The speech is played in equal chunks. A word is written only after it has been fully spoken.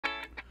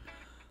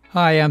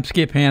Hi, I'm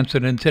Skip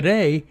Hansen, and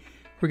today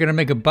we're going to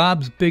make a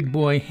Bob's Big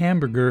Boy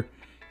hamburger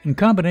in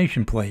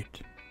combination plate.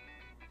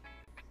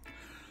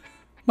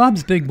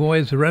 Bob's Big Boy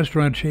is a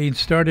restaurant chain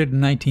started in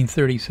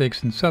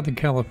 1936 in Southern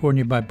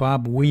California by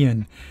Bob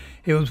Wien.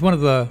 It was one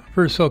of the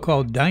first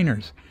so-called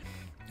diners.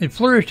 It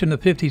flourished in the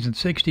 50s and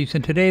 60s,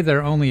 and today there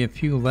are only a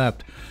few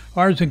left.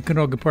 Ours in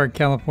Canoga Park,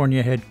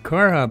 California had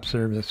car hop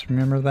service.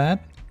 Remember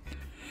that?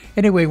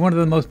 Anyway, one of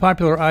the most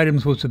popular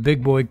items was the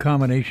Big Boy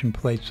combination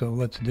plate, so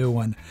let's do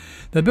one.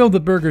 To build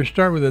the burger,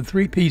 start with a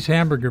 3-piece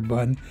hamburger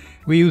bun.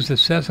 We use the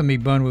sesame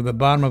bun with the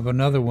bottom of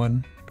another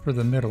one for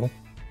the middle.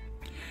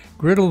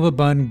 Griddle the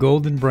bun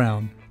golden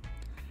brown.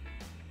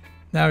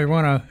 Now you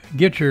want to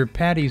get your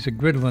patties a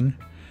griddling.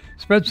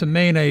 Spread some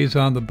mayonnaise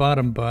on the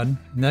bottom bun.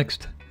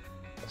 Next,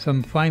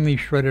 some finely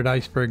shredded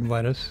iceberg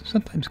lettuce,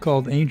 sometimes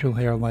called angel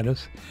hair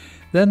lettuce.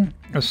 Then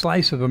a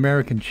slice of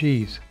American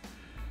cheese.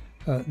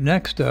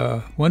 Next,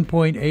 a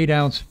 1.8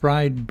 ounce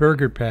fried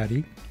burger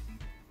patty.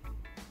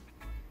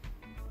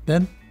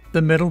 Then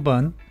the middle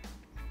bun.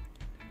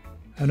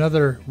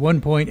 Another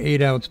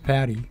 1.8 ounce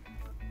patty.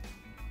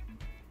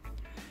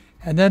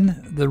 And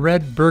then the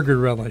red burger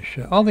relish.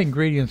 All the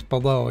ingredients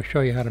below. I'll show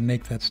you how to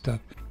make that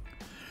stuff.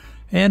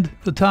 And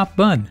the top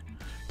bun.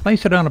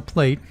 Place it on a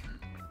plate.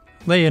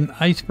 Lay an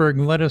iceberg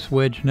lettuce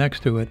wedge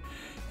next to it.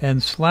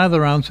 And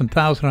slather on some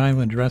Thousand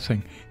Island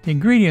dressing. The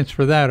ingredients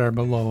for that are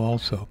below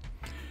also.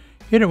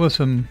 Hit it with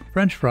some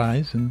French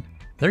fries, and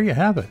there you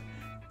have it.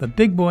 The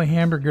Big Boy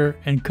hamburger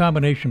and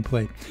combination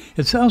plate.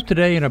 It sells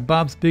today in a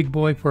Bob's Big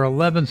Boy for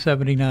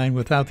 $11.79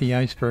 without the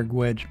iceberg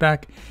wedge.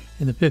 Back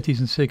in the 50s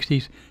and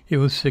 60s, it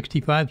was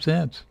 65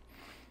 cents.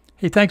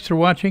 Hey, thanks for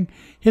watching.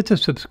 Hit the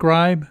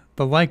subscribe,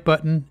 the like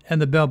button,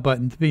 and the bell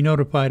button to be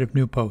notified of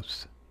new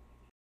posts.